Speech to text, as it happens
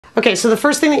Okay, so the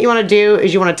first thing that you want to do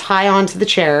is you want to tie onto the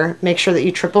chair. Make sure that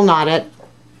you triple knot it.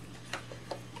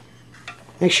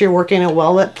 Make sure you're working in a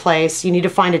well-lit place. You need to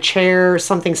find a chair,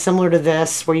 something similar to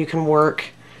this, where you can work.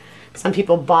 Some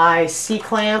people buy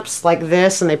C-clamps like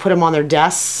this, and they put them on their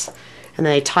desks, and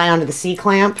then they tie onto the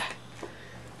C-clamp.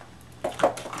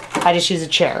 I just use a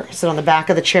chair. Sit on the back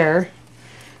of the chair.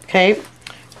 Okay,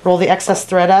 roll the excess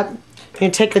thread up. You're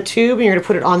going to take the tube, and you're going to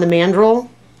put it on the mandrel,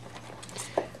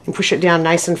 and push it down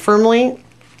nice and firmly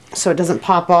so it doesn't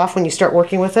pop off when you start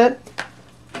working with it.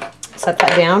 Set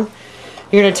that down.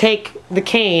 You're going to take the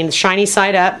cane, the shiny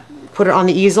side up, put it on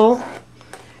the easel,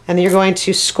 and then you're going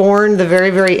to scorn the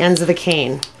very, very ends of the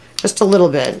cane, just a little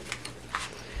bit.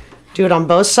 Do it on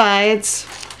both sides.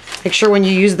 Make sure when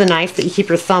you use the knife that you keep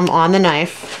your thumb on the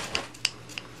knife.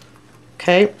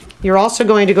 Okay, you're also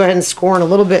going to go ahead and scorn a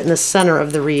little bit in the center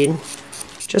of the reed,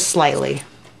 just slightly.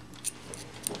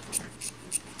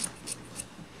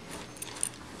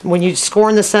 When you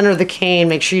scorn the center of the cane,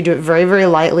 make sure you do it very, very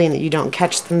lightly and that you don't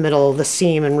catch the middle of the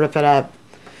seam and rip it up.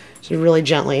 So really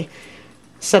gently.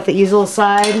 Set the easel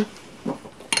aside. You're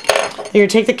going to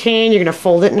take the cane, you're going to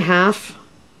fold it in half.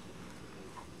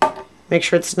 Make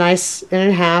sure it's nice and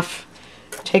in half.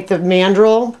 Take the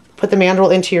mandrel, put the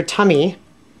mandrel into your tummy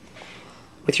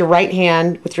with your right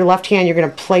hand. With your left hand, you're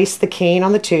going to place the cane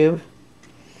on the tube.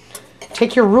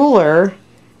 Take your ruler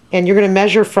and you're going to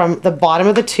measure from the bottom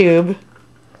of the tube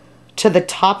to the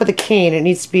top of the cane. It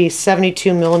needs to be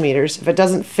 72 millimeters. If it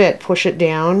doesn't fit, push it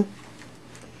down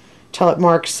till it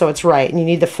marks so it's right. And you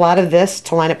need the flat of this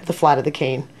to line up with the flat of the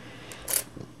cane.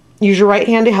 Use your right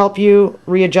hand to help you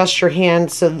readjust your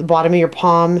hand so the bottom of your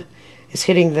palm is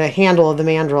hitting the handle of the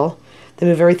mandrel. Then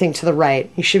move everything to the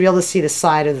right. You should be able to see the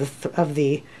side of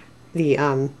the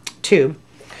tube.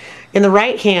 In the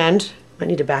right hand, I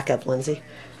need to back up, Lindsay.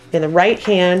 In the right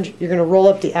hand, you're going to roll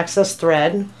up the excess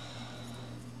thread.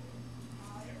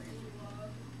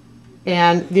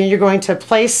 And then you're going to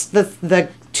place the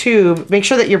tube, make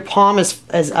sure that your palm is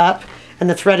up and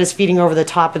the thread is feeding over the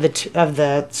top of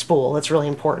the spool. That's really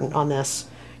important on this.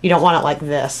 You don't want it like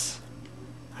this.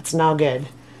 That's no good.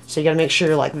 So you got to make sure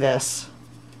you're like this.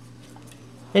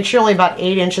 Make sure you're only about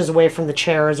 8 inches away from the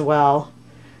chair as well.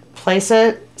 Place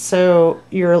it so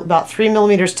you're about 3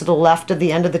 millimeters to the left of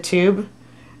the end of the tube,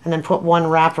 and then put one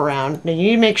wrap around. Now you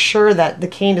need to make sure that the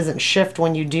cane doesn't shift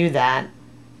when you do that.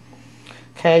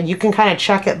 Okay, you can kind of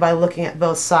check it by looking at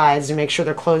both sides to make sure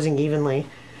they're closing evenly.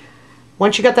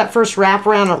 Once you got that first wrap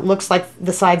around, it looks like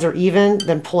the sides are even,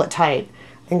 then pull it tight.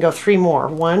 Then go 3 more.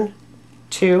 1,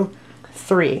 2,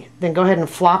 3. Then go ahead and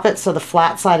flop it so the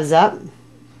flat side is up.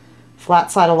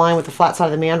 Flat side aligned with the flat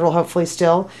side of the mandrel, hopefully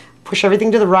still. Push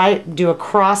everything to the right, do a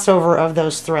crossover of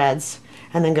those threads,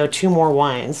 and then go 2 more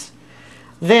winds.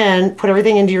 Then put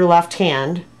everything into your left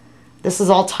hand. This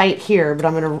is all tight here, but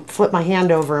I'm going to flip my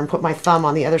hand over and put my thumb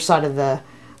on the other side of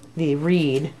the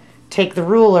reed. Take the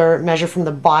ruler, measure from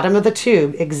the bottom of the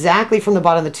tube, exactly from the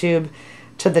bottom of the tube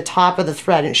to the top of the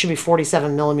thread, and it should be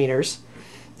 47 millimeters.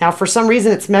 Now, if for some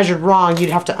reason it's measured wrong, you'd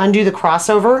have to undo the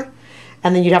crossover,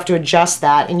 and then you'd have to adjust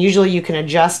that. And usually you can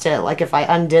adjust it, like if I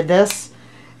undid this,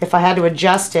 if I had to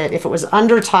adjust it, if it was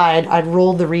undertied, I'd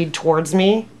roll the reed towards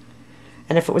me,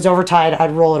 and if it was overtied,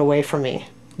 I'd roll it away from me.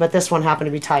 But this one happened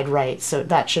to be tied right, so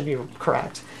that should be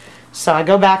correct. So I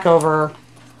go back over,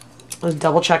 let's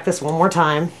double check this one more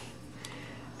time.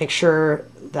 Make sure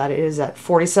that it is at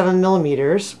 47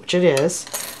 millimeters, which it is.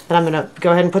 Then I'm going to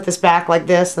go ahead and put this back like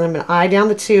this, and I'm going to eye down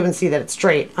the tube and see that it's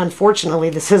straight.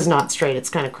 Unfortunately, this is not straight. It's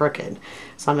kind of crooked.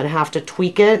 So I'm going to have to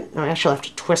tweak it. I actually have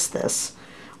to twist this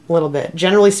a little bit.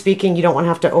 Generally speaking, you don't want to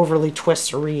have to overly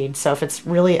twist a reed. So if it's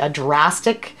really a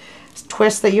drastic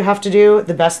twist that you have to do,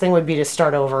 the best thing would be to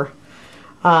start over.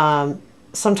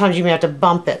 Sometimes you may have to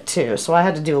bump it too. So I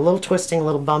had to do a little twisting, a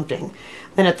little bumping.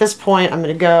 Then at this point, I'm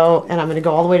going to go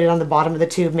all the way down the bottom of the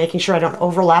tube, making sure I don't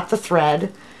overlap the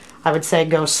thread. I would say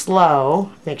go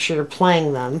slow. Make sure you're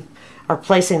playing them or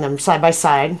placing them side by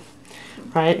side.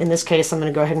 Right? In this case, I'm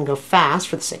going to go ahead and go fast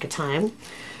for the sake of time.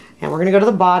 And we're going to go to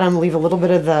the bottom, leave a little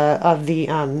bit of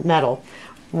the metal.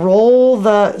 Roll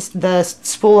the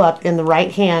spool up in the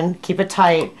right hand, keep it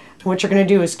tight. And what you're going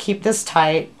to do is keep this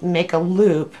tight, make a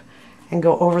loop, and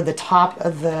go over the top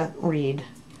of the reed.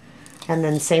 And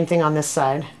then same thing on this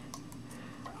side,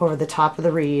 over the top of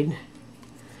the reed.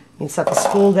 You set the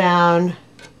spool down,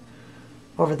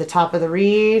 over the top of the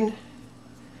reed,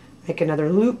 make another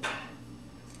loop,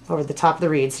 over the top of the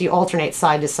reed. So you alternate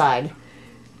side to side,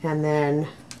 and then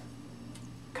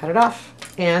cut it off,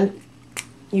 and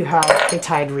you have a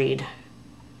tied reed.